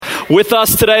with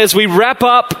us today as we wrap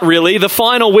up, really, the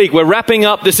final week. We're wrapping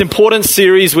up this important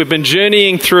series we've been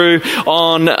journeying through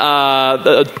on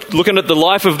looking at the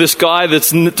life of this guy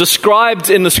that's described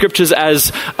in the scriptures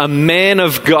as a man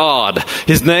of God.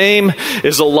 His name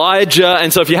is Elijah.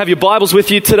 And so if you have your Bibles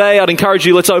with you today, I'd encourage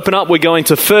you, let's open up. We're going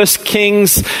to 1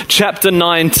 Kings chapter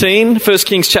 19. 1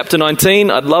 Kings chapter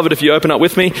 19. I'd love it if you open up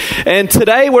with me. And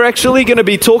today we're actually going to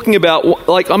be talking about,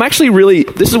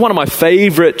 this is one of my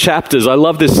favorite chapters. I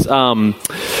love this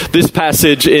this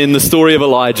passage in the story of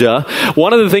Elijah.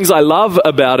 One of the things I love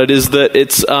about it is that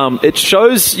it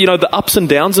shows, the ups and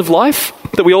downs of life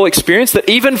that we all experience, that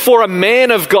even for a man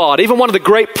of God, even one of the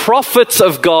great prophets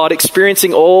of God,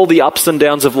 experiencing all the ups and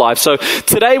downs of life. So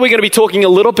today we're going to be talking a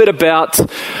little bit about,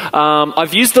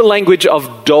 I've used the language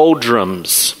of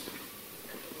doldrums.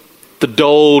 The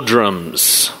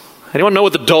doldrums. Anyone know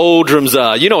what the doldrums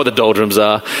are? You know what the doldrums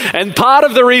are. And part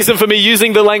of the reason for me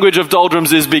using the language of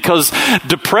doldrums is because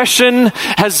depression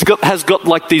has got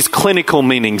like these clinical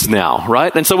meanings now,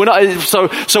 right? And so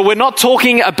we're not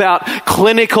talking about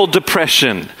clinical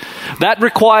depression. That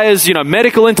requires,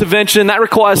 medical intervention, that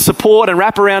requires support and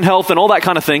wraparound health and all that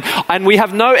kind of thing. And we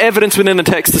have no evidence within the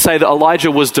text to say that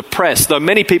Elijah was depressed, though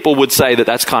many people would say that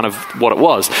that's kind of what it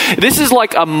was. This is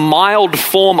like a mild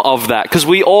form of that, because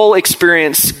we all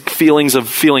experience feelings of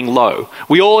feeling low.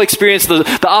 We all experience the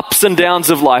ups and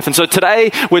downs of life. And so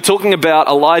today we're talking about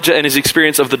Elijah and his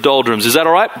experience of the doldrums. Is that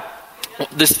all right?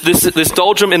 This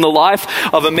doldrum in the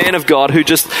life of a man of God who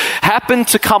just happened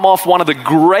to come off one of the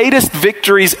greatest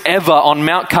victories ever on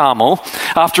Mount Carmel.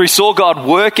 After he saw God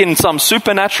work in some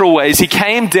supernatural ways, he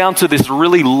came down to this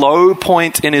really low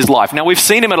point in his life. Now, we've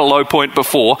seen him at a low point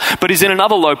before, but he's in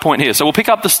another low point here. So we'll pick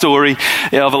up the story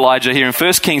of Elijah here in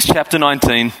 1 Kings chapter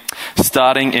 19,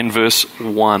 starting in verse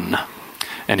 1.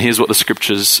 And here's what the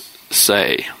scriptures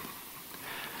say.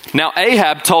 Now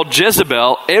Ahab told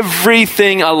Jezebel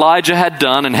everything Elijah had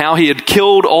done and how he had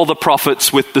killed all the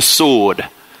prophets with the sword.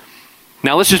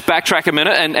 Now let's just backtrack a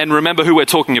minute and remember who we're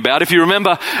talking about. If you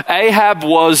remember, Ahab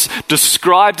was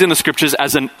described in the scriptures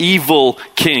as an evil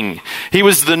king. He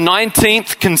was the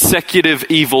 19th consecutive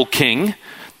evil king,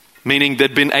 meaning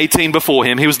there'd been 18 before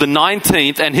him. He was the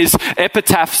 19th, and his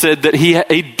epitaph said that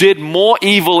he did more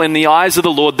evil in the eyes of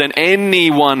the Lord than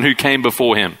anyone who came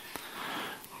before him.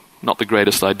 Not the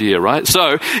greatest idea, right?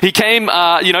 So he came,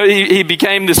 he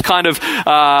became this kind of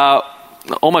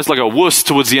almost like a wuss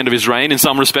towards the end of his reign in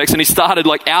some respects, and he started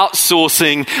like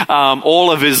outsourcing all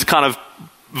of his kind of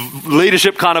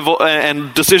leadership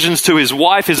and decisions to his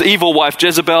wife, his evil wife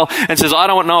Jezebel, and says, I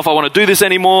don't know if I want to do this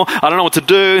anymore. I don't know what to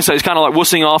do. So he's kind of like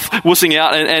wussing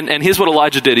out. And here's what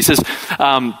Elijah did. He says,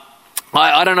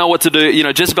 I don't know what to do.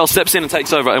 Jezebel steps in and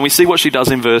takes over, and we see what she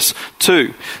does in verse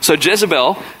 2. So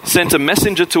Jezebel sent a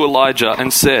messenger to Elijah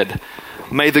and said,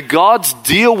 may the gods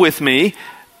deal with me,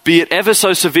 be it ever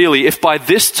so severely, if by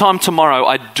this time tomorrow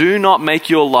I do not make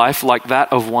your life like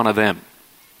that of one of them.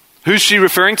 Who's she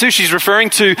referring to? She's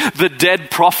referring to the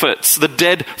dead prophets, the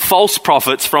dead false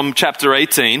prophets from chapter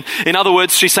 18. In other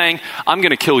words, she's saying, I'm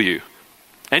going to kill you.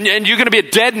 And you're going to be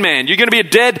a dead man. You're going to be a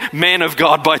dead man of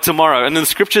God by tomorrow. And then the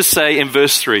scriptures say in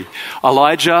verse 3,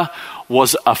 Elijah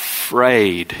was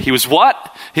afraid. He was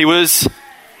what? He was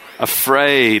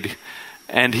afraid.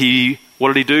 And what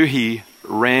did he do? He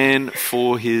ran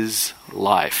for his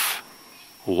life.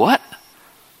 What?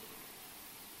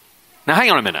 Now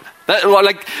hang on a minute.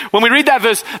 When we read that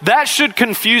verse, that should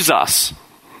confuse us.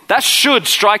 That should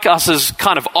strike us as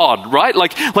kind of odd, right?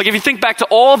 Like if you think back to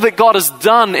all that God has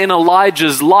done in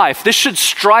Elijah's life, this should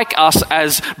strike us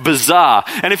as bizarre.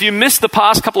 And if you missed the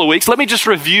past couple of weeks, let me just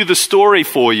review the story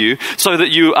for you so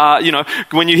that you,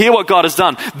 when you hear what God has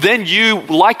done, then you,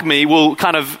 like me, will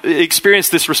kind of experience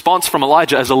this response from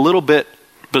Elijah as a little bit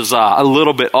bizarre, a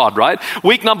little bit odd, right?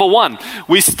 Week number 1,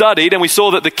 we studied and we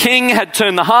saw that the king had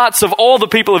turned the hearts of all the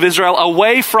people of Israel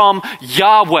away from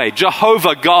Yahweh,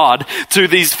 Jehovah God, to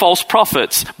these false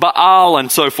prophets, Baal and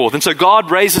so forth. And so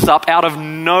God raises up out of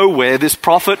nowhere this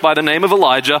prophet by the name of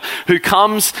Elijah, who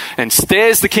comes and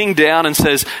stares the king down and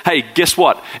says, hey, guess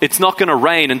what? It's not going to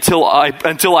rain until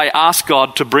I ask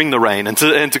God to bring the rain and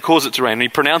to cause it to rain. And he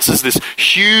pronounces this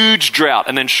huge drought,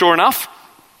 and then sure enough,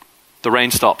 the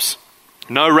rain stops.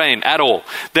 No rain at all.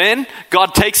 Then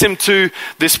God takes him to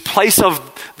this place of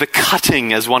the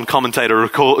cutting, as one commentator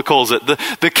calls it, the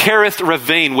Kerith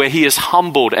ravine, where he is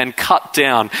humbled and cut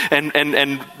down,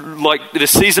 and like the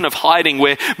season of hiding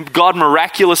where God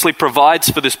miraculously provides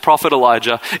for this prophet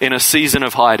Elijah in a season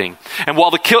of hiding. And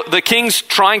while the king's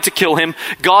trying to kill him,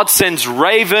 God sends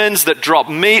ravens that drop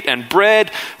meat and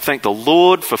bread. Thank the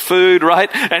Lord for food, right?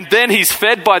 And then he's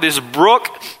fed by this brook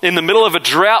in the middle of a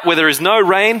drought where there is no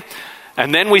rain.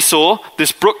 And then we saw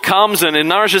this brook comes and it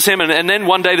nourishes him. And then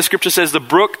one day the scripture says the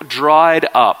brook dried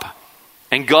up.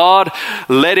 And God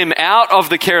led him out of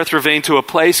the Kerith ravine to a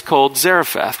place called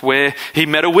Zarephath, where he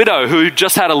met a widow who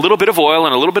just had a little bit of oil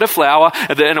and a little bit of flour,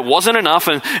 and it wasn't enough,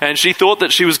 and she thought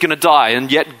that she was going to die.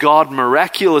 And yet God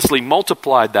miraculously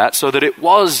multiplied that so that it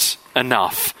was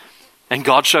enough. And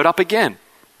God showed up again.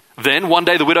 Then one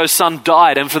day the widow's son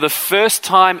died, and for the first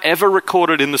time ever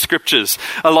recorded in the scriptures,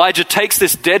 Elijah takes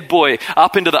this dead boy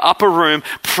up into the upper room,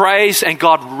 prays, and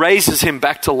God raises him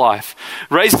back to life,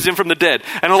 raises him from the dead.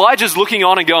 And Elijah's looking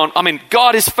on and going,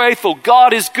 God is faithful,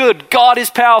 God is good, God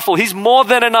is powerful, he's more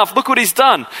than enough, look what he's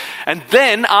done. And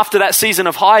then after that season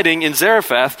of hiding in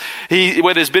Zarephath,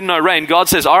 where there's been no rain, God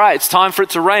says, all right, it's time for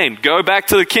it to rain. Go back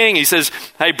to the king. He says,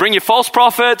 hey, bring your false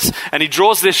prophets. And he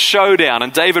draws this showdown.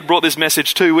 And David brought this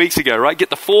message 2 weeks ago, right? Get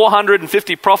the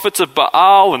 450 prophets of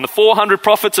Baal and the 400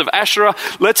 prophets of Asherah.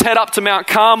 Let's head up to Mount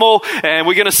Carmel and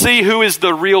we're going to see who is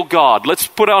the real God. Let's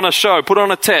put on a show, put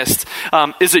on a test.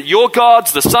 Is it your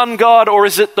gods, the sun god, or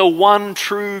is it the one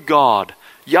true God?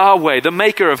 Yahweh, the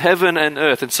maker of heaven and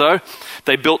earth. And so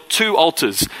they built 2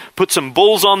 altars, put some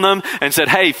bulls on them and said,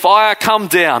 hey, fire, come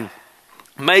down.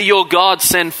 May your God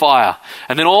send fire.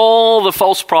 And then all the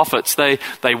false prophets, they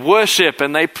worship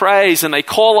and they praise and they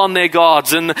call on their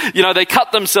gods, and they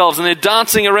cut themselves and they're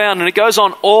dancing around, and it goes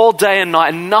on all day and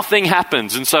night and nothing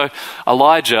happens. And so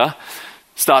Elijah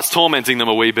starts tormenting them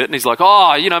a wee bit, and he's like,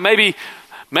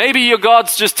 maybe your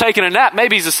God's just taking a nap.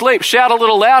 Maybe he's asleep. Shout a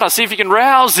little louder, see if you can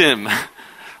rouse him.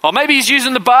 Or maybe he's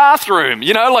using the bathroom,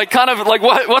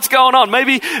 what's going on?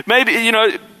 Maybe,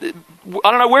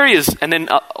 I don't know where he is. And then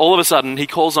all of a sudden he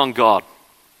calls on God,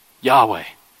 Yahweh.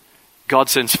 God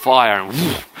sends fire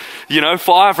and,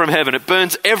 fire from heaven. It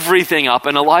burns everything up.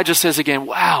 And Elijah says again,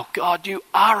 wow, God, you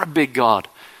are a big God.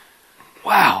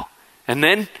 Wow. And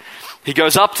then he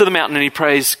goes up to the mountain and he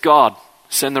prays, God,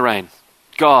 send the rain.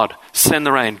 God, send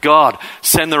the rain. God,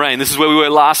 send the rain. This is where we were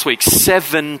last week.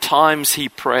 7 times he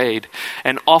prayed.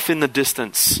 And off in the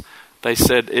distance, they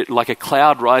said it like a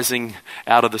cloud rising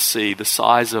out of the sea, the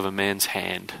size of a man's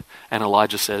hand. And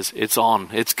Elijah says, it's on,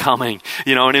 it's coming.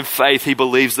 And in faith, he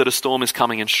believes that a storm is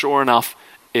coming. And sure enough,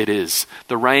 it is.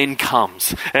 The rain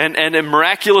comes. And a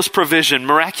miraculous provision,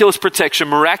 miraculous protection,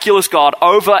 miraculous God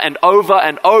over and over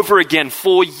and over again.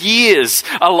 For years,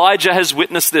 Elijah has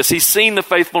witnessed this. He's seen the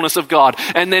faithfulness of God.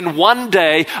 And then one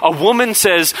day, a woman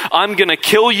says, I'm going to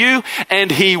kill you.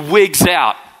 And he wigs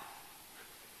out.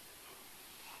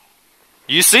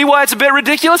 You see why it's a bit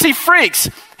ridiculous? He freaks.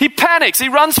 He panics. He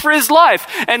runs for his life.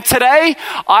 And today,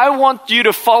 I want you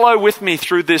to follow with me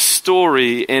through this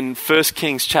story in 1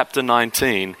 Kings chapter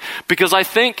 19, because I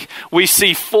think we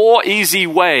see 4 easy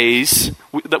ways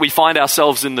that we find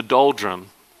ourselves in the doldrum,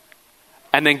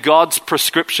 and then God's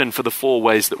prescription for the 4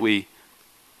 ways that we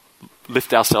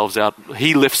lift ourselves out.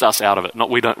 He lifts us out of it.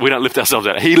 We don't lift ourselves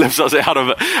out. He lifts us out of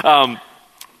it.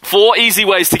 4 easy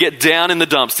ways to get down in the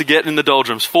dumps, to get in the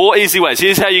doldrums. 4 easy ways.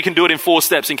 Here's how you can do it in 4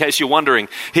 steps, in case you're wondering.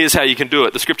 Here's how you can do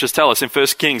it. The scriptures tell us in 1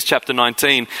 Kings chapter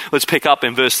 19, let's pick up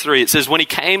in verse 3. It says, when he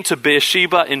came to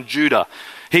Beersheba in Judah,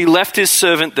 he left his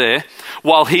servant there,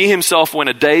 while he himself went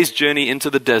a day's journey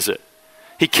into the desert.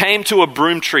 He came to a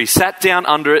broom tree, sat down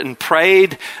under it, and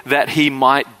prayed that he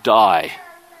might die.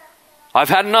 I've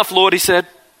had enough, Lord, he said.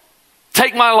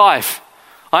 Take my life.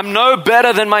 I'm no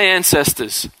better than my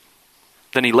ancestors.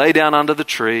 Then he lay down under the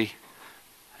tree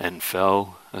and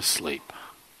fell asleep.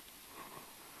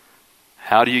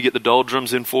 How do you get the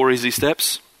doldrums in 4 easy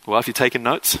steps? Well, if you're taking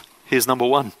notes, here's number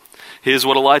 1. Here's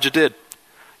what Elijah did.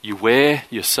 You wear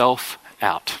yourself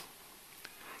out.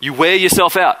 You wear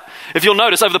yourself out. If you'll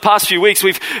notice, over the past few weeks,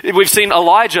 we've seen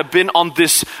Elijah been on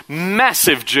this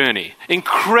massive journey,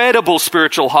 incredible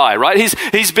spiritual high, right?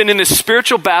 He's been in this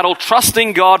spiritual battle,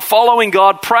 trusting God, following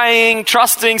God, praying,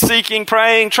 trusting, seeking,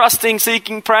 praying, trusting,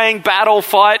 seeking, praying, battle,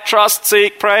 fight, trust,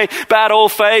 seek, pray, battle,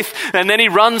 faith, and then he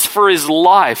runs for his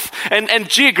life. And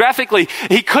geographically,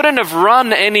 he couldn't have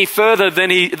run any further than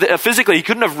physically, he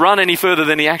couldn't have run any further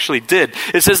than he actually did.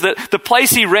 It says that the place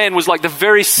he ran was like the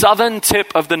very southern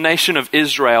tip of the nation of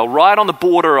Israel, right on the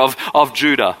border of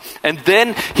Judah. And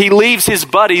then he leaves his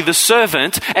buddy, the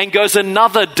servant, and goes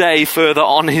another day further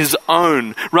on his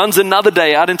own, runs another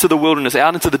day out into the wilderness,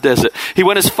 out into the desert. He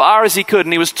went as far as he could,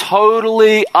 and he was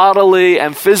totally, utterly,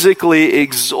 and physically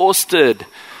exhausted.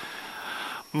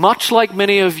 Much like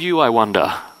many of you, I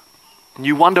wonder. And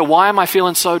you wonder, why am I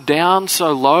feeling so down,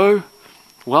 so low?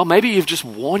 Well, maybe you've just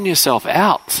worn yourself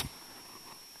out.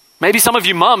 Maybe some of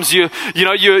you mums, you're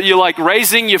like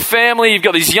raising your family, you've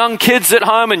got these young kids at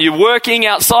home, and you're working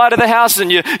outside of the house,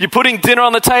 and you're putting dinner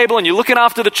on the table, and you're looking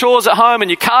after the chores at home,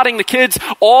 and you're carting the kids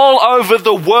all over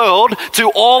the world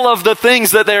to all of the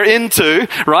things that they're into,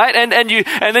 right? And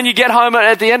then you get home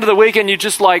at the end of the week, and you're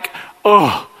just like,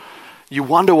 oh, you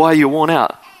wonder why you're worn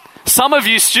out. Some of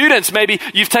you students, maybe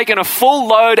you've taken a full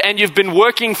load and you've been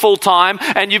working full time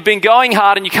and you've been going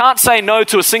hard and you can't say no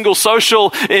to a single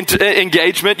social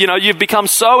engagement. You know, you've become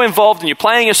so involved and you're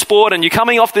playing a sport and you're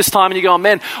coming off this time and you're going,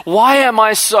 man, why am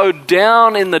I so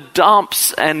down in the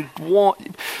dumps? And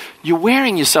you're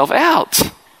wearing yourself out.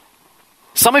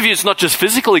 Some of you, it's not just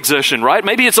physical exertion, right?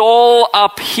 Maybe it's all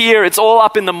up here. It's all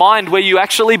up in the mind where you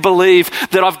actually believe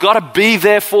that I've got to be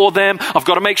there for them. I've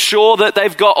got to make sure that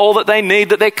they've got all that they need,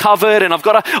 that they're covered. And I've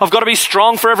got to be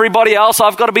strong for everybody else.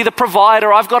 I've got to be the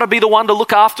provider. I've got to be the one to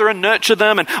look after and nurture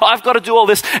them. And I've got to do all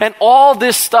this. And all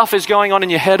this stuff is going on in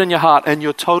your head and your heart. And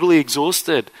you're totally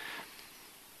exhausted.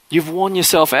 You've worn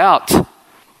yourself out.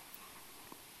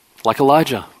 Like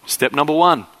Elijah. Step number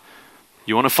 1.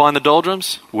 You want to find the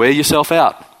doldrums? Wear yourself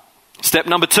out. Step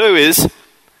number 2 is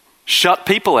shut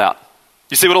people out.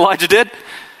 You see what Elijah did?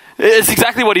 It's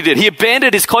exactly what he did. He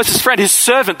abandoned his closest friend, his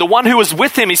servant, the one who was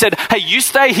with him. He said, hey, you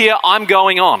stay here, I'm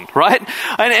going on, right?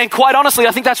 And quite honestly,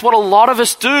 I think that's what a lot of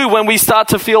us do when we start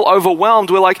to feel overwhelmed.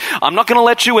 We're like, I'm not going to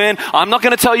let you in. I'm not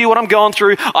going to tell you what I'm going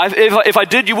through. If I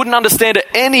did, you wouldn't understand it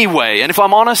anyway. And if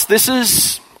I'm honest, this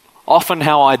is often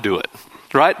how I do it.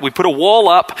 Right? We put a wall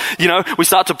up, we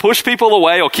start to push people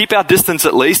away or keep our distance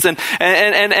at least. And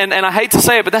I hate to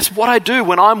say it, but that's what I do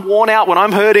when I'm worn out, when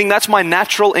I'm hurting. That's my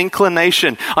natural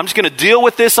inclination. I'm just going to deal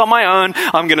with this on my own.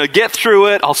 I'm going to get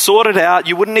through it. I'll sort it out.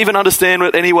 You wouldn't even understand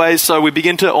it anyway. So we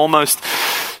begin to almost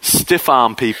stiff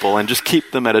arm people and just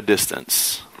keep them at a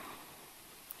distance.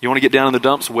 You want to get down in the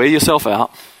dumps? Wear yourself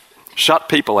out. Shut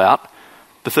people out.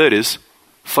 The third is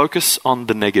focus on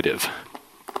the negative.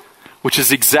 Which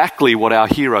is exactly what our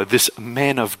hero, this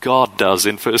man of God, does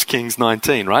in 1 Kings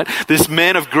 19, right? This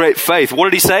man of great faith. What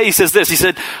did he say? He says this. He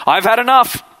said, I've had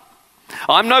enough.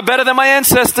 I'm no better than my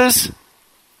ancestors.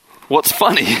 What's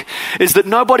funny is that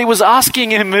nobody was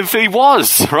asking him if he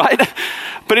was, right?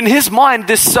 But in his mind,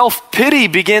 this self-pity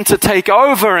began to take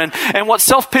over. And what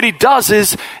self-pity does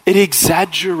is it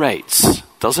exaggerates,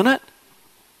 doesn't it?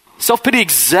 Self-pity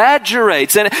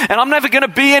exaggerates, and I'm never going to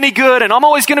be any good, and I'm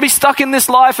always going to be stuck in this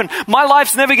life, and my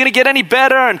life's never going to get any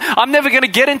better, and I'm never going to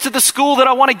get into the school that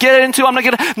I want to get into. I'm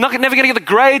never going to get the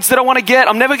grades that I want to get.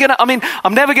 I'm never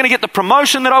going to get the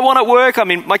promotion that I want at work.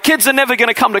 My kids are never going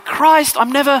to come to Christ.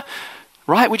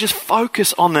 Right? We just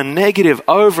focus on the negative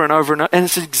over and over and over, and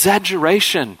it's an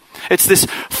exaggeration. It's this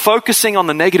focusing on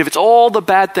the negative. It's all the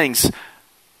bad things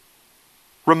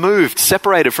removed,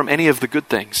 separated from any of the good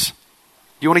things.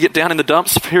 You want to get down in the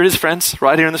dumps? Here it is, friends,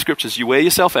 right here in the scriptures. You wear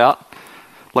yourself out,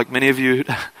 like many of you.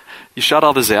 You shut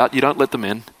others out. You don't let them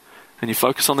in. And you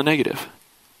focus on the negative.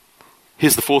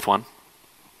 Here's the fourth one.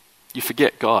 You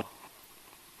forget God.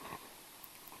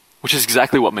 Which is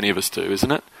exactly what many of us do,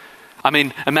 isn't it?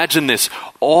 Imagine this.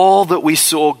 All that we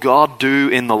saw God do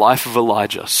in the life of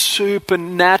Elijah,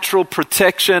 supernatural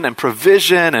protection and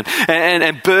provision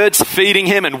and birds feeding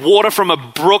him and water from a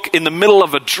brook in the middle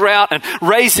of a drought and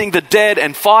raising the dead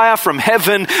and fire from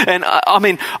heaven. And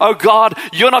oh God,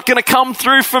 you're not going to come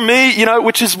through for me,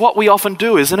 which is what we often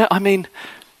do, isn't it?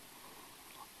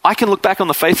 I can look back on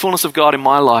the faithfulness of God in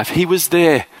my life. He was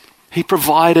there. He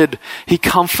provided, he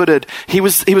comforted, he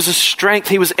was a strength,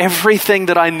 he was everything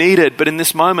that I needed. But in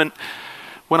this moment,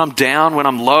 when I'm down, when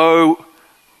I'm low,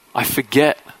 I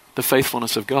forget the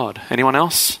faithfulness of God. Anyone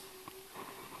else?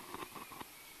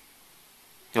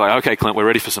 You're like, okay, Clint, we're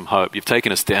ready for some hope. You've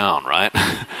taken us down, right?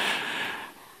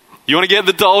 You want to get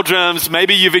the doldrums?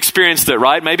 Maybe you've experienced it,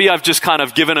 right? Maybe I've just kind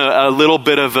of given a little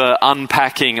bit of an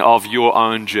unpacking of your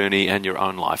own journey and your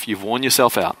own life. You've worn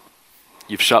yourself out.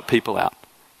 You've shut people out.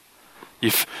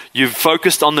 You've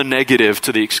focused on the negative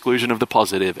to the exclusion of the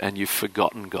positive, and you've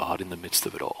forgotten God in the midst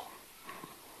of it all.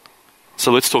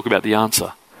 So let's talk about the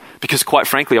answer. Because quite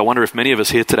frankly, I wonder if many of us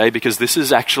here today, because this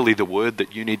is actually the word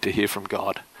that you need to hear from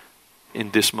God in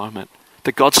this moment.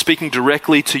 That God's speaking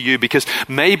directly to you, because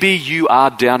maybe you are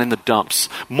down in the dumps,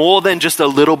 more than just a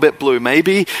little bit blue.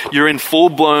 Maybe you're in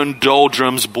full-blown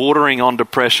doldrums bordering on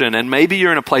depression, and maybe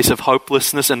you're in a place of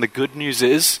hopelessness. And the good news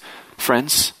is,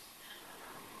 friends,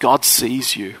 God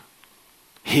sees you.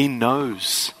 He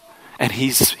knows. And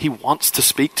he wants to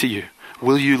speak to you.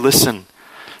 Will you listen?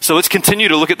 So let's continue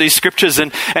to look at these scriptures,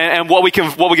 and what we're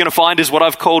going to find is what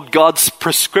I've called God's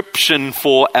prescription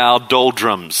for our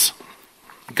doldrums.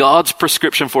 God's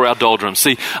prescription for our doldrums.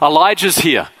 See, Elijah's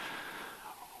here,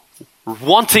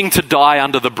 wanting to die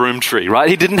under the broom tree, right?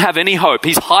 He didn't have any hope.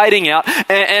 He's hiding out.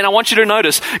 And I want you to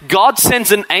notice, God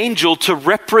sends an angel to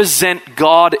represent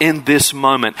God in this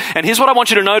moment. And here's what I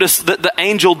want you to notice that the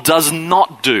angel does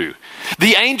not do.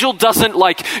 The angel doesn't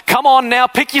come on now,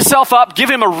 pick yourself up, give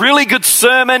him a really good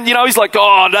sermon. He's like,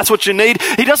 oh, that's what you need.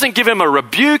 He doesn't give him a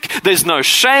rebuke. There's no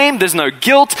shame. There's no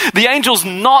guilt. The angel's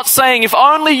not saying, if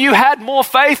only you had more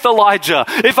faith, Elijah.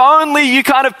 If only you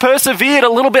kind of persevered a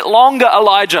little bit longer,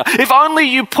 Elijah. If only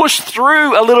you pushed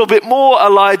through a little bit more,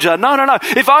 Elijah. No.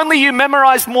 If only you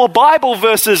memorized more Bible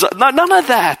verses. No, none of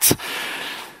that.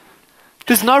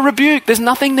 There's no rebuke. There's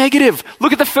nothing negative.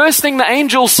 Look at the first thing the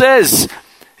angel says.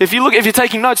 If you're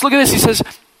taking notes, look at this. He says,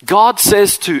 God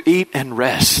says to eat and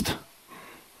rest.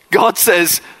 God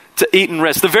says to eat and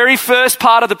rest. The very first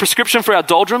part of the prescription for our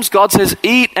doldrums, God says,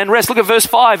 eat and rest. Look at verse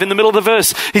 5 in the middle of the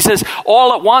verse. He says,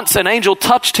 all at once an angel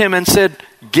touched him and said,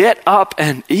 get up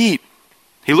and eat.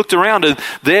 He looked around, and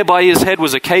there by his head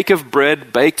was a cake of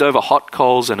bread baked over hot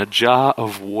coals and a jar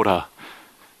of water.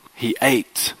 He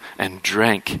ate and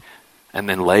drank and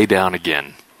then lay down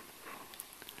again.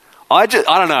 I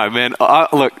don't know, man.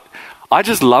 I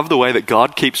just love the way that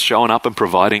God keeps showing up and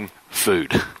providing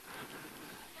food.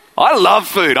 I love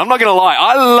food. I'm not going to lie.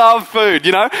 I love food,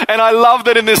 And I love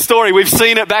that in this story, we've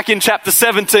seen it back in chapter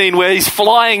 17 where he's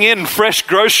flying in fresh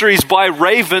groceries by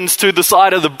ravens to the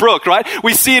side of the brook, right?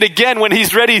 We see it again when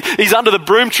he's ready. He's under the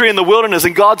broom tree in the wilderness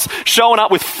and God's showing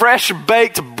up with fresh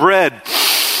baked bread.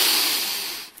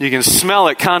 You can smell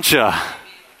it, can't you?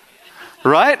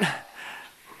 Right?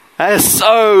 That is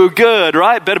so good,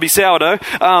 right? Better be sourdough.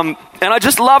 And I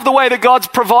just love the way that God's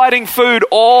providing food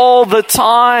all the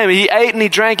time. He ate and he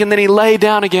drank and then he lay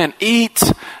down again. Eat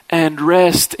and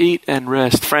rest, eat and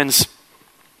rest. Friends,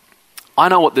 I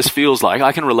know what this feels like.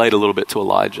 I can relate a little bit to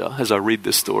Elijah as I read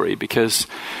this story because,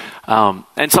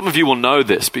 and some of you will know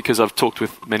this because I've talked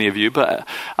with many of you, but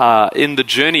in the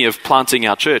journey of planting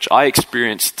our church, I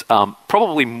experienced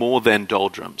probably more than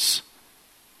doldrums.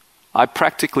 I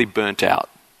practically burnt out.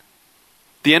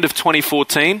 The end of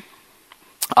 2014,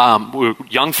 we were a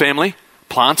young family,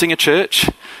 planting a church.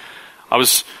 I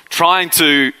was trying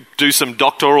to do some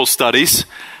doctoral studies,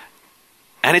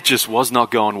 and it just was not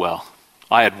going well.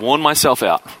 I had worn myself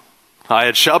out. I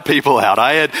had shoved people out.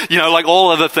 I had,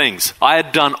 all of the things. I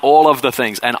had done all of the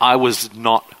things, and I was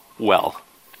not well.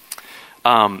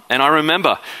 And I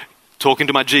remember talking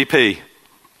to my GP,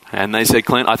 and they said,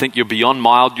 Clint, I think you're beyond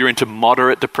mild. You're into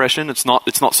moderate depression. It's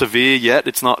not severe yet.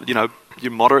 It's not,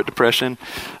 you're moderate depression.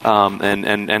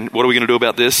 And what are we going to do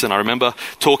about this? And I remember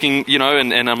talking,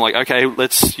 and I'm like, okay,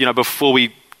 let's, before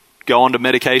we go on to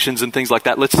medications and things like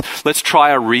that, let's try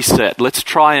a reset. Let's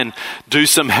try and do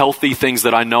some healthy things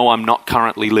that I know I'm not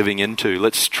currently living into.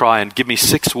 Let's try and give me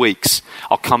 6 weeks.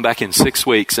 I'll come back in 6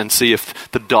 weeks and see if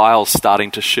the dial's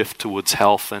starting to shift towards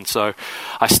health. And so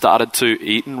I started to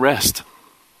eat and rest.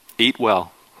 Eat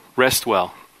well, rest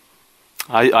well.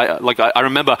 I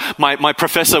remember my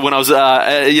professor when I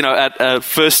was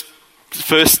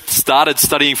first started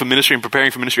studying for ministry and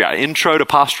preparing for ministry, our intro to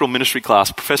pastoral ministry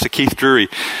class, Professor Keith Drury,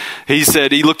 he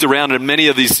said he looked around at many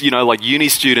of these uni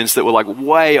students that were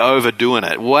way overdoing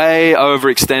it, way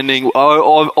overextending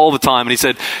all the time, and he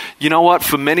said, you know what,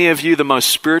 for many of you the most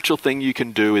spiritual thing you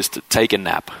can do is to take a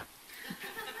nap.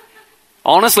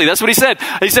 Honestly, that's what he said.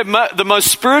 He said, the most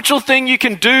spiritual thing you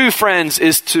can do, friends,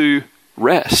 is to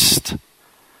rest.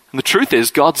 And the truth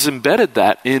is, God's embedded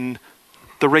that in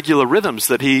the regular rhythms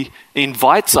that he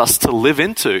invites us to live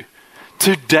into.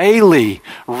 To daily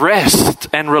rest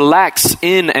and relax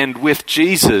in and with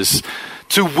Jesus.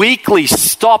 To weekly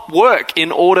stop work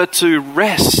in order to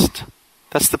rest.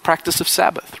 That's the practice of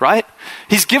Sabbath, right?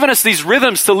 He's given us these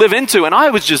rhythms to live into, and I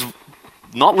was just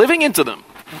not living into them.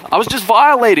 I was just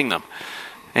violating them.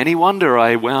 Any wonder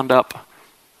I wound up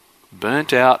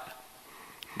burnt out,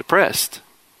 depressed.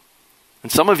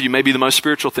 And some of you, maybe the most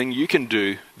spiritual thing you can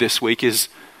do this week is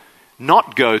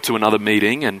not go to another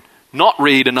meeting and not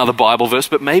read another Bible verse,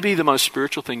 but maybe the most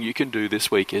spiritual thing you can do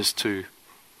this week is to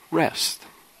rest.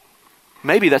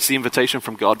 Maybe that's the invitation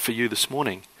from God for you this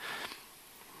morning.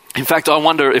 In fact, I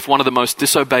wonder if one of the most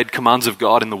disobeyed commands of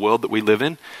God in the world that we live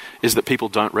in is that people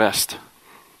don't rest.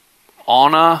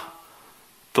 Honor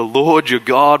the Lord your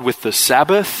God with the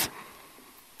Sabbath,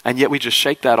 and yet we just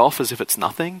shake that off as if it's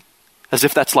nothing, as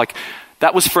if that's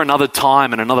that was for another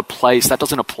time and another place. That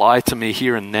doesn't apply to me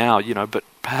here and now, but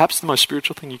perhaps the most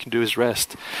spiritual thing you can do is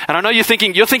rest. And I know you're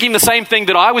thinking the same thing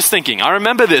that I was thinking. I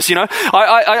remember this,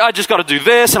 I just got to do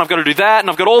this and I've got to do that and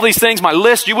I've got all these things, my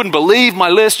list. You wouldn't believe my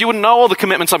list. You wouldn't know all the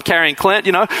commitments I'm carrying, Clint,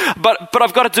 but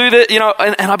I've got to do that,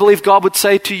 and I believe God would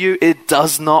say to you, it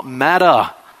does not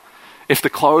matter if the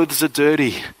clothes are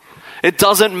dirty. It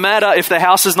doesn't matter if the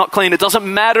house is not clean. It doesn't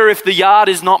matter if the yard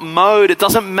is not mowed. It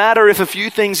doesn't matter if a few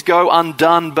things go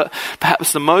undone. But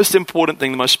perhaps the most important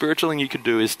thing, the most spiritual thing you could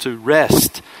do is to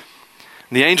rest.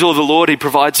 And the angel of the Lord, he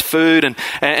provides food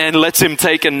and lets him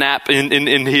take a nap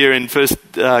in here in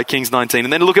 1 Kings 19.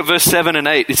 And then look at verse 7 and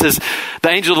 8. It says, the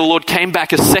angel of the Lord came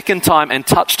back a second time and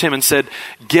touched him and said,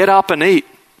 get up and eat,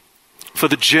 for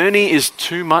the journey is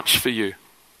too much for you.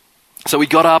 So he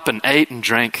got up and ate and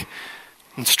drank.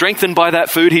 And strengthened by that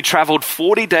food, he traveled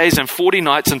 40 days and 40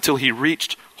 nights until he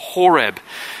reached Horeb,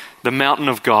 the mountain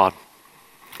of God.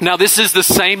 Now, this is the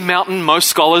same mountain, most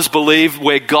scholars believe,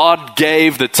 where God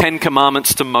gave the 10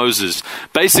 commandments to Moses.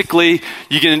 Basically,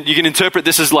 you can interpret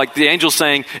this as like the angel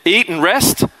saying, eat and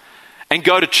rest and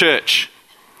go to church,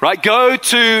 right? Go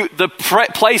to the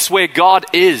place where God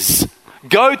is.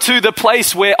 Go to the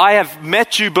place where I have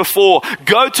met you before.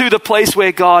 Go to the place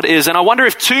where God is. And I wonder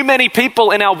if too many people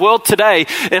in our world today,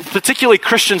 and particularly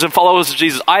Christians and followers of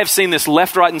Jesus, I have seen this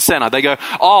left, right, and center. They go,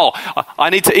 oh, I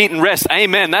need to eat and rest.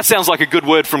 Amen. That sounds like a good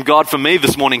word from God for me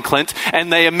this morning, Clint.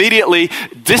 And they immediately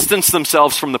distance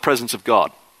themselves from the presence of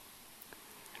God.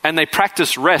 And they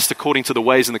practice rest according to the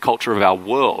ways and the culture of our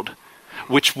world,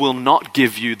 which will not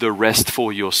give you the rest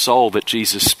for your soul that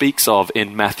Jesus speaks of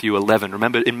in Matthew 11.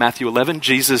 Remember, in Matthew 11,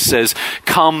 Jesus says,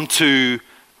 come to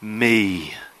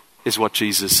me, is what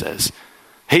Jesus says.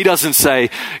 He doesn't say,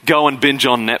 go and binge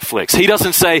on Netflix. He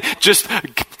doesn't say, just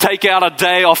take out a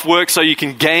day off work so you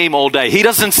can game all day. He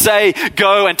doesn't say,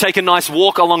 go and take a nice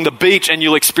walk along the beach and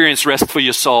you'll experience rest for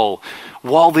your soul.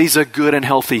 While these are good and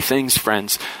healthy things,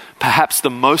 friends, perhaps the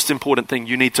most important thing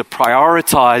you need to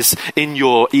prioritize in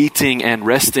your eating and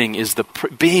resting is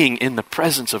being in the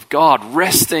presence of God,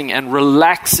 resting and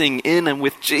relaxing in and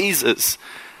with Jesus.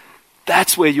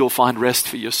 That's where you'll find rest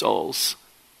for your souls.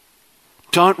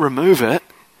 Don't remove it.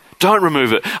 Don't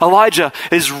remove it. Elijah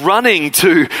is running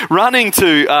to,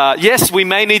 yes, we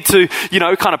may need to,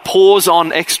 kind of pause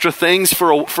on extra things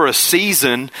for a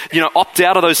season, opt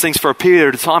out of those things for a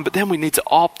period of time, but then we need to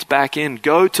opt back in,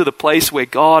 go to the place where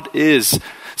God is.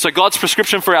 So God's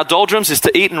prescription for our doldrums is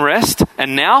to eat and rest,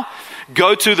 and now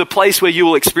go to the place where you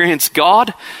will experience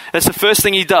God. That's the first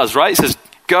thing he does, right? He says,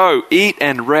 go, eat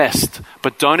and rest,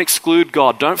 but don't exclude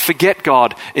God. Don't forget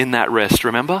God in that rest,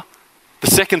 remember? The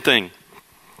second thing,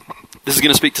 this is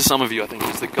going to speak to some of you, I think,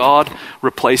 is that God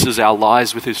replaces our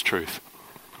lies with his truth.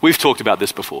 We've talked about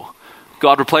this before.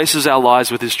 God replaces our lies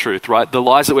with his truth, right? The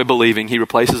lies that we're believing, he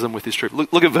replaces them with his truth.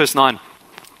 Look at verse 9.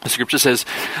 The scripture says,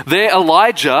 there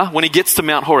Elijah, when he gets to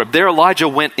Mount Horeb, there Elijah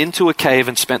went into a cave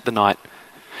and spent the night.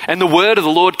 And the word of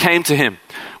the Lord came to him.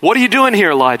 What are you doing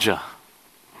here, Elijah?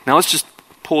 Now let's just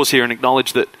pause here and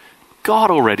acknowledge that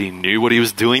God already knew what he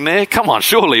was doing there. Come on,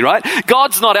 surely, right?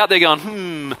 God's not out there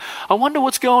going, I wonder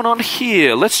what's going on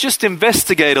here. Let's just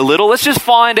investigate a little. Let's just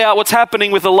find out what's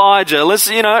happening with Elijah.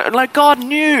 God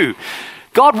knew.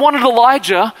 God wanted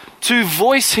Elijah to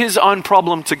voice his own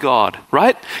problem to God,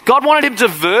 right? God wanted him to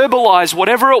verbalize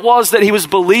whatever it was that he was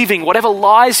believing, whatever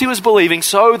lies he was believing,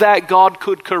 so that God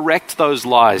could correct those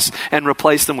lies and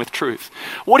replace them with truth.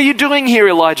 What are you doing here,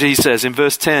 Elijah, he says in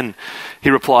verse 10. He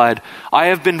replied, I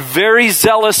have been very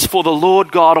zealous for the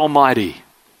Lord God Almighty.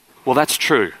 Well, that's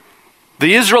true.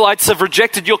 The Israelites have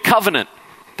rejected your covenant.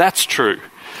 That's true.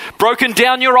 Broken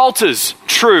down your altars,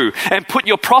 true, and put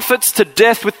your prophets to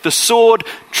death with the sword,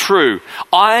 true.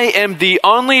 I am the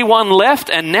only one left,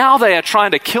 and now they are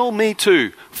trying to kill me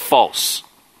too, false.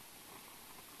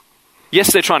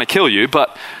 Yes, they're trying to kill you,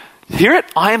 but hear it?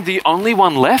 I am the only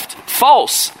one left,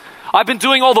 false. I've been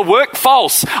doing all the work,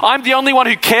 false. I'm the only one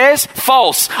who cares,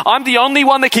 false. I'm the only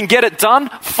one that can get it done,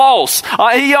 false.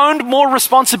 He owned more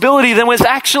responsibility than was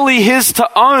actually his to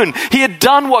own. He had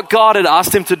done what God had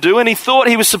asked him to do, and he thought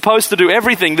he was supposed to do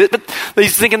everything. But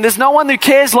he's thinking, there's no one who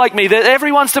cares like me.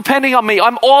 Everyone's depending on me.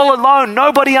 I'm all alone.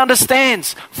 Nobody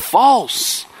understands.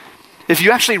 False. If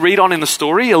you actually read on in the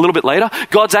story a little bit later,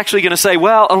 God's actually going to say,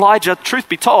 well, Elijah, truth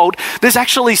be told, there's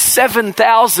actually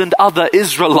 7,000 other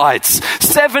Israelites,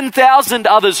 7,000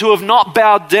 others who have not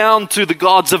bowed down to the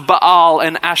gods of Baal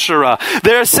and Asherah.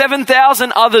 There are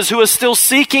 7,000 others who are still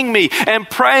seeking me and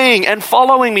praying and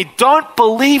following me. Don't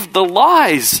believe the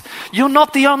lies. You're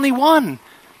not the only one.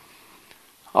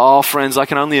 Oh, friends, I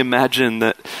can only imagine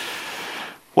that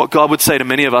what God would say to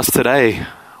many of us today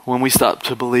when we start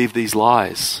to believe these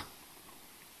lies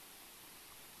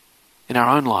in our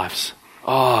own lives.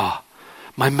 Oh,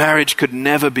 my marriage could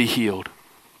never be healed.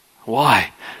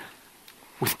 Why?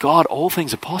 With God, all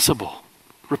things are possible.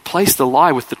 Replace the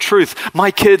lie with the truth. My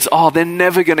kids, they're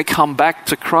never going to come back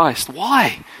to Christ.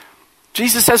 Why?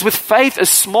 Jesus says with faith as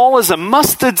small as a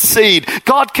mustard seed,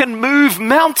 God can move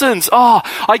mountains.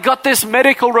 I got this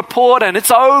medical report and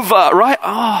it's over,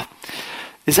 right?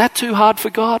 Is that too hard for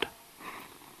God?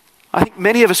 I think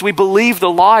many of us, we believe the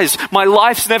lies. My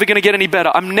life's never going to get any better.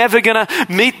 I'm never going to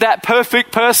meet that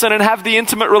perfect person and have the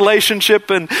intimate relationship,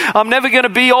 and I'm never going to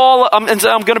be I'm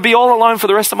going to be all alone for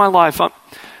the rest of my life.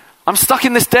 I'm stuck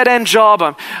in this dead-end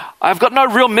job. I've got no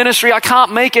real ministry. I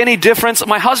can't make any difference.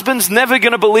 My husband's never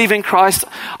going to believe in Christ.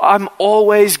 I'm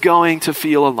always going to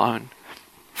feel alone.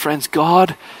 Friends,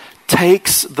 God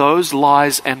takes those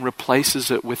lies and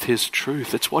replaces it with his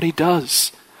truth. It's what he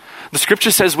does. The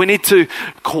scripture says we need to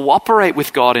cooperate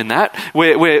with God in that.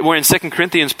 Where in 2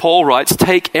 Corinthians, Paul writes,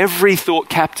 take every thought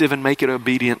captive and make it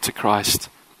obedient to Christ.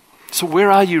 So where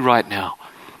are you right now?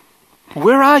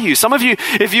 Where are you? Some of you,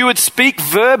 if you would speak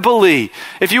verbally,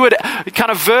 if you would kind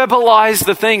of verbalize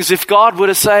the things, if God were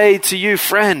to say to you,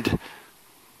 friend,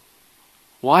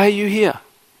 why are you here?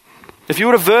 If you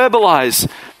were to verbalize,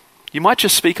 you might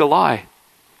just speak a lie.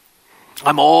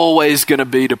 I'm always going to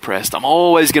be depressed. I'm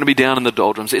always going to be down in the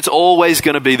doldrums. It's always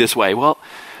going to be this way. Well,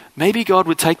 maybe God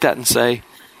would take that and say,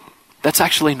 that's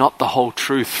actually not the whole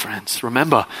truth, friends.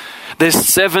 Remember, there's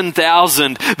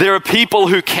 7,000. There are people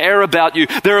who care about you.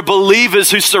 There are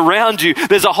believers who surround you.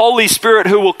 There's a Holy Spirit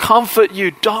who will comfort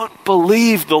you. Don't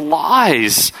believe the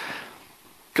lies.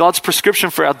 God's prescription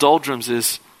for our doldrums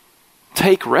is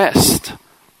take rest.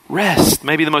 Rest.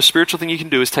 Maybe the most spiritual thing you can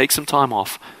do is take some time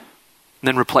off. And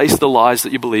then replace the lies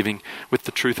that you're believing with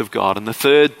the truth of God. And the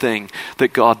third thing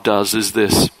that God does is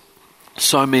this.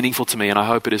 So meaningful to me, and I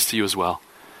hope it is to you as well.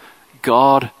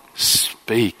 God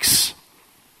speaks.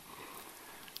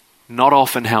 Not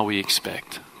often how we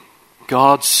expect.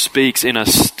 God speaks in a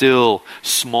still,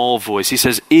 small voice. He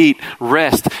says, eat,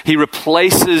 rest. He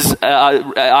replaces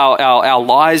our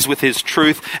lies with his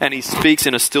truth, and he speaks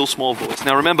in a still, small voice.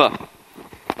 Now remember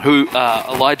who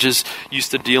Elijah's used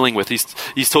to dealing with.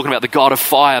 He's talking about the God of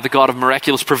fire, the God of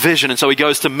miraculous provision. And so he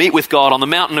goes to meet with God on the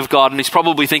mountain of God, and he's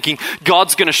probably thinking,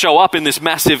 God's going to show up in this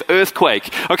massive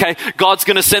earthquake. Okay, God's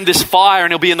going to send this fire,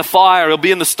 and he'll be in the fire, he'll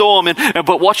be in the storm.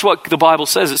 But watch what the Bible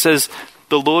says. It says,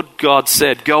 the Lord God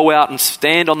said, go out and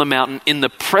stand on the mountain in the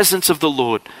presence of the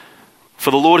Lord, for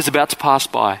the Lord is about to pass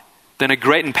by. Then a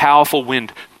great and powerful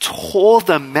wind tore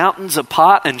the mountains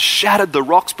apart and shattered the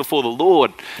rocks before the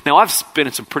Lord. Now, I've been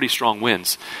in some pretty strong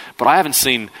winds, but I haven't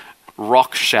seen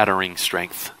rock-shattering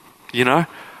strength,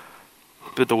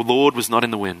 But the Lord was not in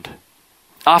the wind.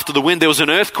 After the wind, there was an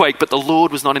earthquake, but the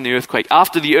Lord was not in the earthquake.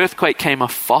 After the earthquake came a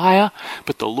fire,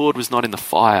 but the Lord was not in the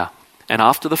fire. And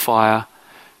after the fire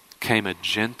came a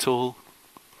gentle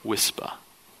whisper.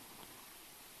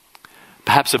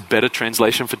 Perhaps a better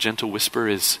translation for gentle whisper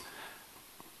is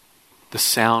the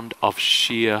sound of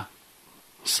sheer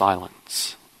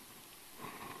silence.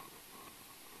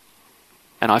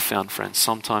 And I found, friends,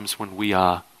 sometimes when we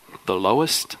are the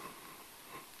lowest,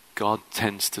 God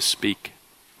tends to speak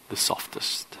the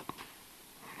softest.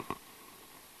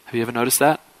 Have you ever noticed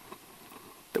that?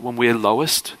 That when we're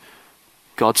lowest,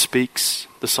 God speaks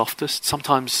the softest.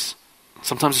 Sometimes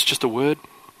it's just a word.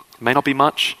 It may not be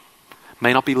much,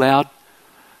 may not be loud,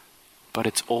 but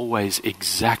it's always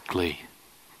exactly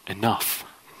enough.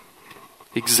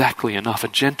 Exactly enough. A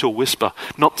gentle whisper.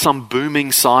 Not some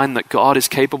booming sign that God is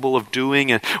capable of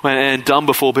doing and done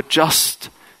before, but just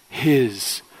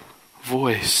his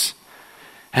voice.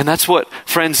 And that's what,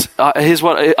 friends, here's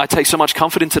what I take so much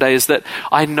comfort in today, is that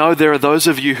I know there are those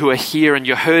of you who are here and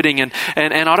you're hurting, and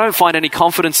I don't find any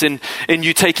confidence in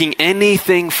you taking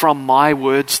anything from my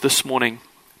words this morning.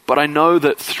 But I know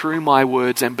that through my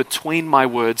words and between my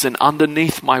words and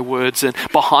underneath my words and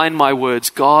behind my words,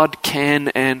 God can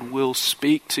and will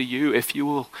speak to you if you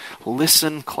will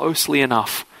listen closely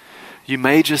enough. You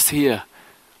may just hear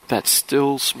that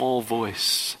still small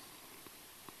voice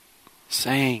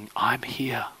saying, I'm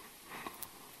here.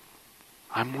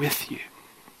 I'm with you.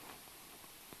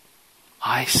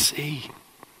 I see.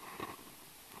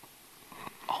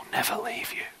 I'll never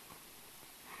leave you.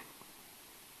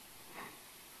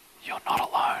 You're not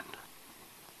alone.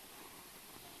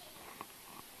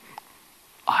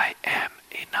 I am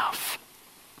enough.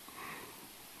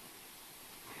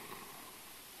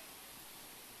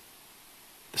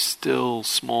 The still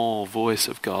small voice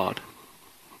of God.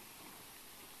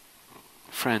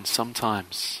 Friends,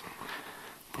 sometimes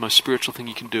the most spiritual thing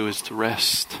you can do is to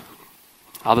rest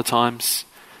Other times,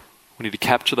 we need to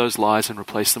capture those lies and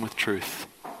replace them with truth.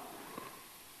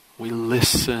 We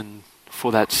listen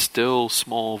for that still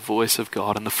small voice of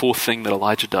God. And the fourth thing that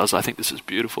Elijah does, I think this is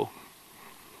beautiful.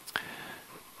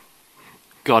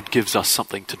 God gives us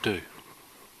something to do.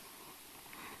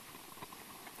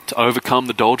 To overcome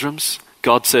the doldrums,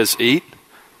 God says, eat,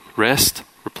 rest,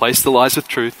 replace the lies with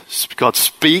truth. God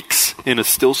speaks in a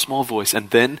still small voice,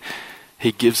 and then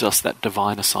he gives us that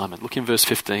divine assignment. Look in verse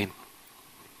 15.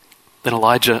 Then the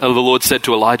Lord said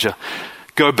to Elijah,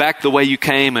 go back the way you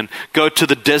came and go to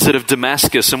the desert of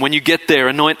Damascus. And when you get there,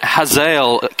 anoint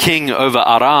Hazael king over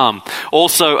Aram.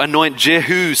 Also anoint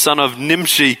Jehu, son of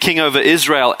Nimshi, king over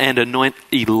Israel. And anoint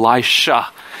Elisha,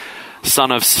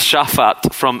 son of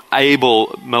Shaphat from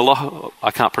Abel,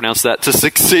 I can't pronounce that, to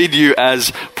succeed you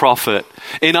as prophet.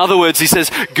 In other words, he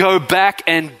says, go back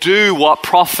and do what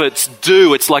prophets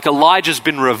do. It's like Elijah's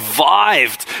been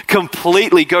revived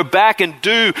completely. Go back and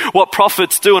do what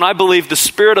prophets do. And I believe the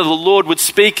Spirit of the Lord would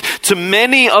speak to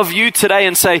many of you today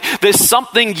and say, there's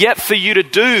something yet for you to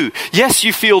do. Yes,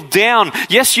 you feel down.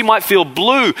 Yes, you might feel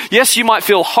blue. Yes, you might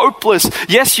feel hopeless.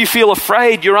 Yes, you feel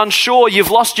afraid. You're unsure.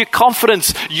 You've lost your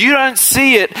confidence. You don't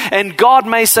see it. And God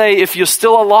may say, if you're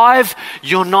still alive,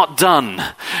 you're not done.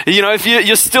 You know, if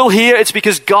you're still here, it's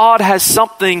because God has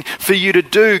something for you to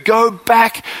do. Go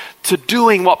back to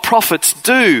doing what prophets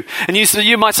do. And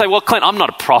you might say, well, Clint, I'm not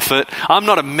a prophet. I'm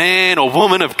not a man or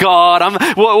woman of God.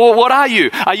 What are you?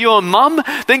 Are you a mum?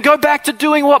 Then go back to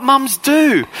doing what mums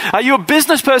do. Are you a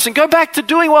business person? Go back to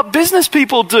doing what business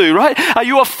people do, right? Are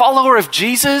you a follower of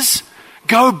Jesus?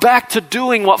 Go back to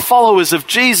doing what followers of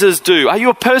Jesus do. Are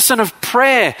you a person of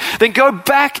prayer? Then go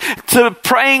back to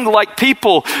praying like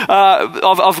people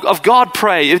of God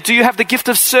pray. Do you have the gift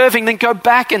of serving? Then go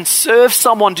back and serve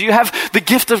someone. Do you have the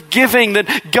gift of giving? Then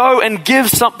go and give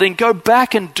something. Go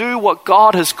back and do what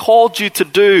God has called you to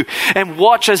do, and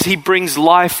watch as he brings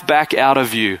life back out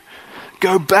of you.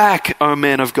 Go back, O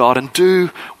man of God, and do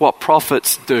what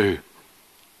prophets do.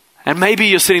 And maybe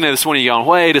you're sitting there this morning going,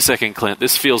 wait a second, Clint,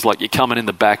 this feels like you're coming in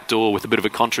the back door with a bit of a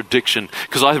contradiction.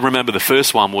 Because I remember the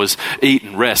first one was eat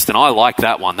and rest, and I like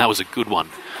that one. That was a good one.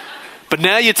 But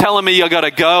now you're telling me I've got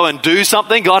to go and do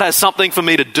something? God has something for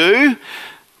me to do?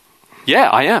 Yeah,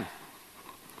 I am.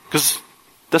 Because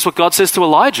that's what God says to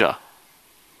Elijah.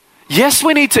 Yes,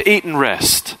 we need to eat and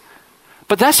rest.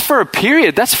 But that's for a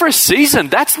period. That's for a season.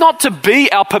 That's not to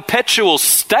be our perpetual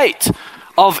state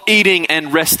of eating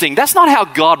and resting. That's not how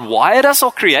God wired us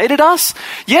or created us.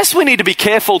 Yes, we need to be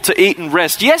careful to eat and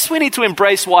rest. Yes, we need to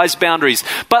embrace wise boundaries.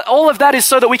 But all of that is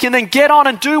so that we can then get on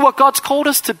and do what God's called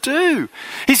us to do.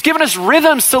 He's given us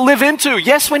rhythms to live into.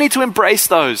 Yes, we need to embrace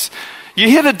those. You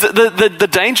hear the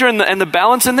danger and the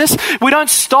balance in this? We don't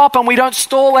stop and we don't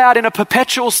stall out in a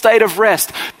perpetual state of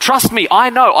rest. Trust me, I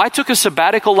know. I took a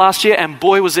sabbatical last year, and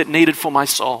boy, was it needed for my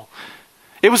soul.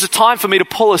 It was a time for me to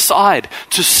pull aside,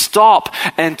 to stop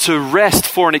and to rest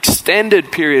for an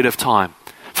extended period of time.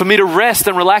 For me to rest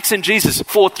and relax in Jesus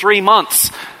for 3 months.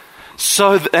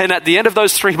 And at the end of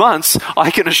those 3 months,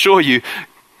 I can assure you,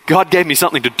 God gave me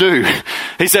something to do.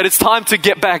 He said, it's time to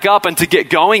get back up and to get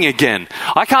going again.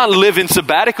 I can't live in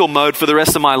sabbatical mode for the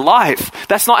rest of my life.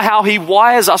 That's not how he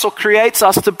wires us or creates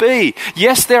us to be.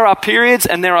 Yes, there are periods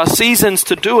and there are seasons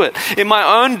to do it. In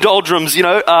my own doldrums,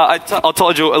 I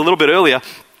told you a little bit earlier,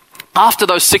 after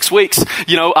those 6 weeks,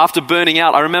 after burning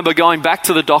out, I remember going back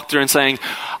to the doctor and saying,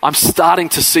 I'm starting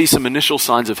to see some initial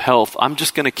signs of health. I'm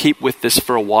just going to keep with this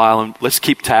for a while and let's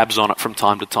keep tabs on it from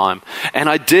time to time. And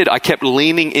I did. I kept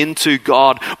leaning into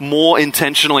God more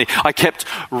intentionally. I kept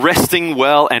resting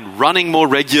well and running more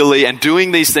regularly and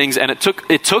doing these things. And it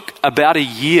took about a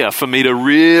year for me to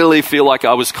really feel like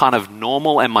I was kind of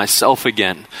normal and myself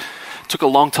again. It took a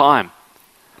long time.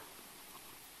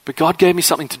 But God gave me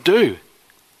something to do.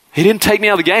 He didn't take me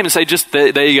out of the game and say, just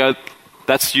there you go.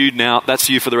 That's you now. That's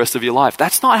you for the rest of your life.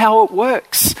 That's not how it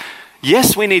works.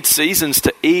 Yes, we need seasons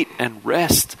to eat and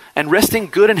rest in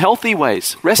good and healthy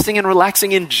ways, resting and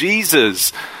relaxing in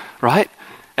Jesus, right?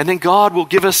 And then God will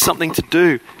give us something to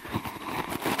do.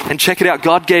 And check it out.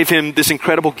 God gave him this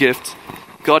incredible gift.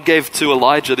 God gave to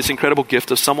Elijah this incredible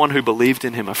gift of someone who believed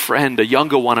in him, a friend, a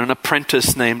younger one, an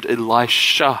apprentice named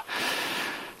Elisha.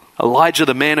 Elijah,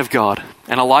 the man of God,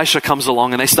 and Elisha comes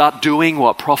along and they start doing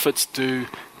what prophets do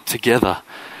together.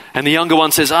 And the younger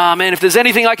one says, man, if there's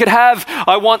anything I could have,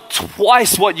 I want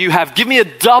twice what you have. Give me a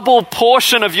double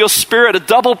portion of your spirit, a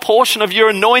double portion of your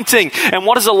anointing. And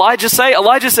what does Elijah say?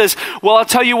 Elijah says, well, I'll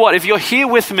tell you what, if you're here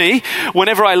with me,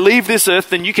 whenever I leave this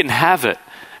earth, then you can have it.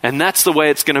 And that's the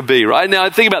way it's going to be, right? Now,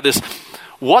 think about this.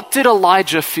 What did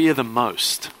Elijah fear the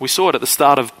most? We saw it at the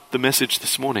start of the message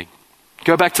this morning.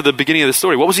 Go back to the beginning of the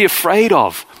story. What was he afraid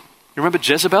of? You remember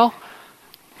Jezebel?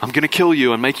 I'm going to kill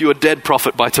you and make you a dead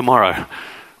prophet by tomorrow.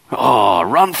 Oh,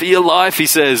 run for your life, he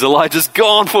says. Elijah's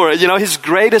gone for it. His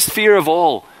greatest fear of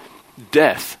all,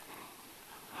 death,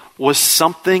 was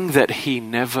something that he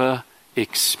never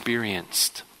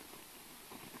experienced.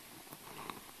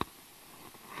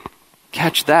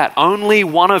 Catch that. Only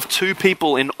one of two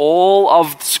people in all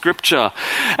of Scripture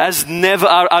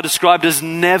are described as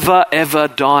never ever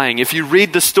dying. If you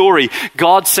read the story,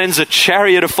 God sends a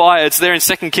chariot of fire. It's there in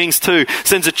 2 Kings 2.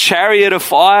 Sends a chariot of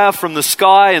fire from the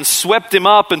sky and swept him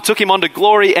up and took him on to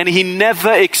glory, and he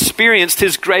never experienced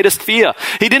his greatest fear.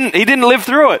 He didn't live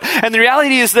through it. And the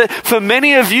reality is that for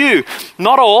many of you,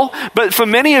 not all, but for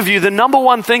many of you, the number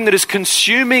one thing that is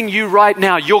consuming you right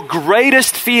now, your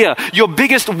greatest fear, your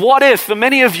biggest what if, for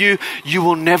many of you, you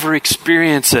will never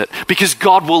experience it because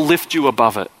God will lift you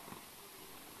above it.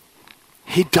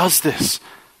 He does this.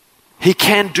 He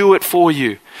can do it for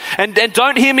you. And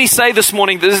don't hear me say this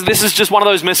morning, this is just one of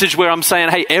those messages where I'm saying,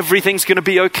 hey, everything's going to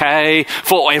be okay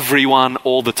for everyone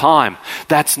all the time.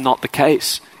 That's not the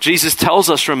case. Jesus tells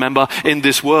us, remember, in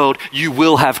this world, you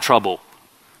will have trouble.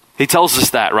 He tells us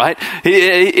that, right?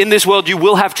 In this world, you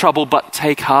will have trouble, but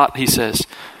take heart, he says.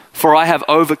 For I have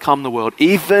overcome the world.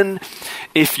 Even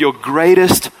if your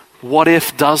greatest what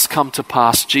if does come to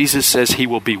pass, Jesus says he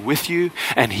will be with you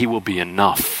and he will be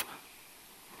enough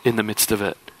in the midst of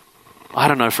it. I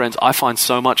don't know, friends, I find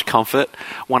so much comfort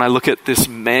when I look at this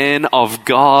man of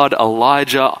God,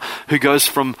 Elijah, who goes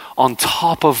from on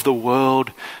top of the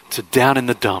world to down in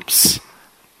the dumps.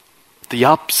 The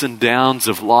ups and downs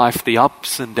of life, the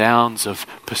ups and downs of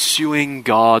pursuing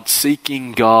God,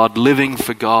 seeking God, living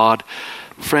for God.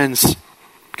 Friends,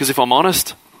 because if I'm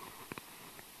honest,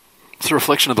 it's a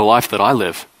reflection of the life that I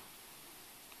live.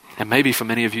 And maybe for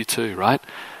many of you too, right?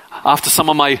 After some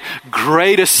of my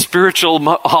greatest spiritual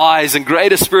highs and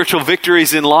greatest spiritual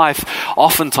victories in life,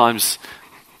 oftentimes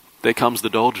there comes the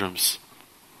doldrums.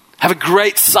 Have a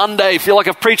great Sunday, feel like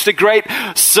I've preached a great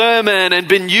sermon and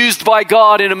been used by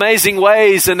God in amazing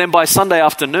ways, and then by Sunday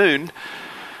afternoon,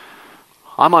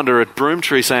 I'm under a broom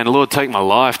tree saying, Lord, take my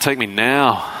life, take me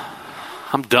now.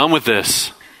 I'm done with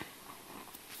this.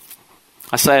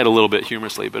 I say it a little bit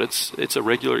humorously, but it's a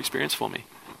regular experience for me.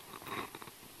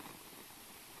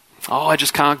 Oh, I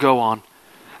just can't go on.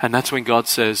 And that's when God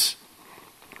says,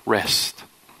 rest.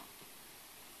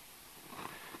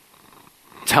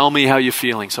 Tell me how you're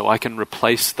feeling so I can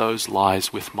replace those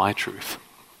lies with my truth.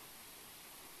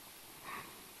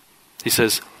 He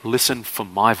says, listen for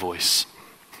my voice.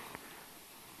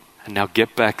 And now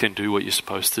get back and do what you're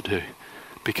supposed to do.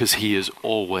 Because he is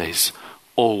always,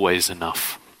 always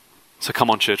enough. So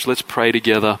come on, church, let's pray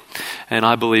together. And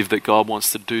I believe that God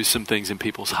wants to do some things in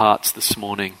people's hearts this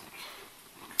morning.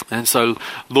 And so,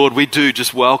 Lord, we do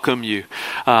just welcome you.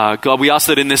 God, we ask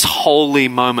that in this holy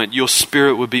moment, your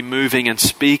Spirit would be moving and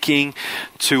speaking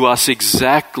to us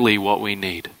exactly what we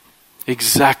need.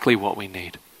 Exactly what we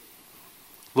need.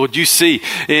 Lord, you see,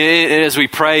 as we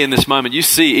pray in this moment, you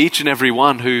see each and every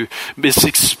one who is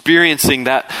experiencing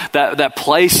that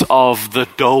place of the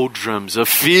doldrums, of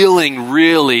feeling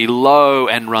really low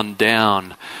and run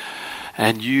down.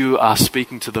 And you are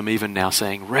speaking to them even now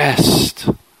saying, rest,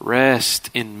 rest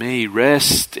in me,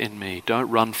 rest in me. Don't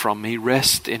run from me,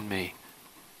 rest in me.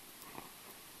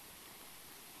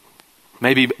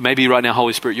 Maybe right now,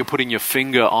 Holy Spirit, you're putting your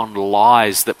finger on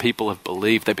lies that people have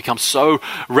believed. They become so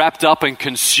wrapped up and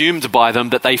consumed by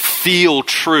them that they feel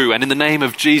true. And in the name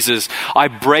of Jesus, I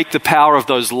break the power of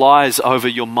those lies over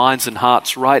your minds and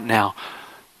hearts right now.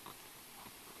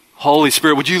 Holy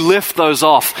Spirit, would you lift those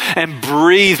off and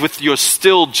breathe with your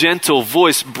still, gentle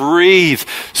voice, breathe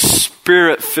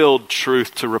Spirit-filled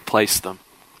truth to replace them.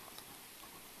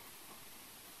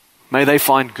 May they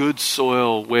find good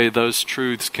soil where those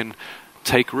truths can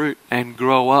take root and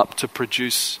grow up to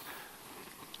produce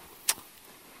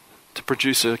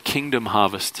a kingdom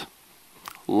harvest,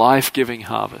 life-giving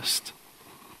harvest.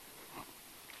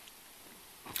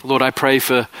 Lord, I pray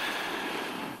for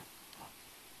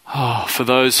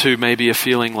those who maybe are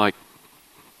feeling like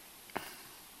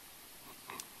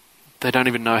they don't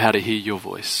even know how to hear your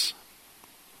voice.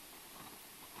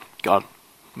 God,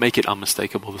 make it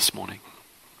unmistakable this morning.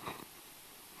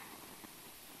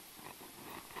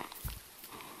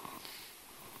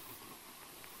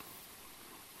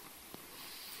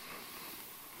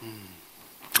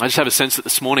 I just have a sense that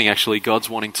this morning, actually, God's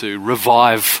wanting to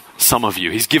revive some of you.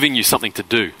 He's giving you something to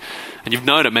do. And you've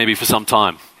known it maybe for some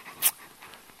time.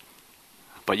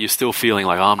 But you're still feeling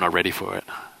like, I'm not ready for it.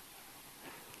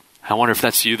 I wonder if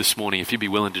that's you this morning, if you'd be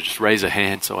willing to just raise a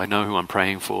hand so I know who I'm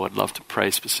praying for. I'd love to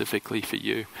pray specifically for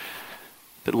you.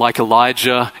 That like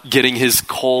Elijah, getting his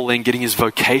calling, getting his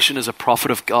vocation as a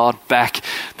prophet of God back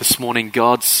this morning,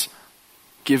 God's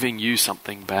giving you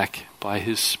something back by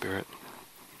his Spirit.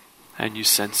 And you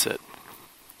sense it.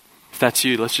 If that's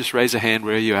you, let's just raise a hand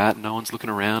where you're at. No one's looking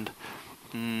around.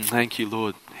 Thank you,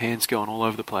 Lord. Hands going all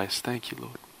over the place. Thank you,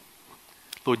 Lord.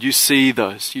 Lord, you see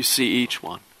those. You see each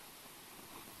one.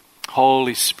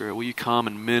 Holy Spirit, will you come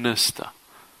and minister?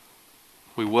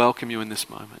 We welcome you in this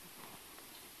moment.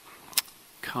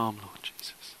 Come, Lord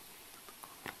Jesus.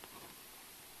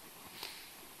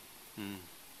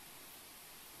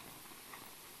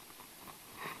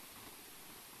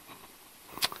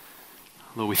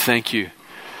 Lord, we thank you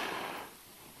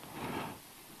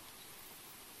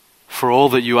for all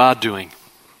that you are doing,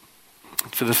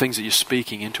 for the things that you're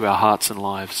speaking into our hearts and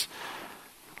lives.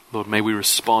 Lord, may we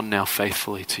respond now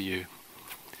faithfully to you.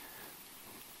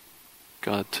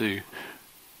 God, to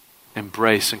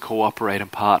embrace and cooperate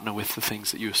and partner with the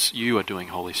things that you are doing,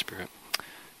 Holy Spirit.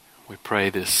 We pray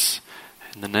this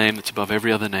in the name that's above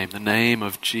every other name, the name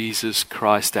of Jesus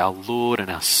Christ, our Lord and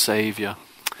our Savior.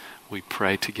 We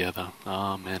pray together.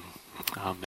 Amen.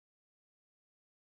 Amen.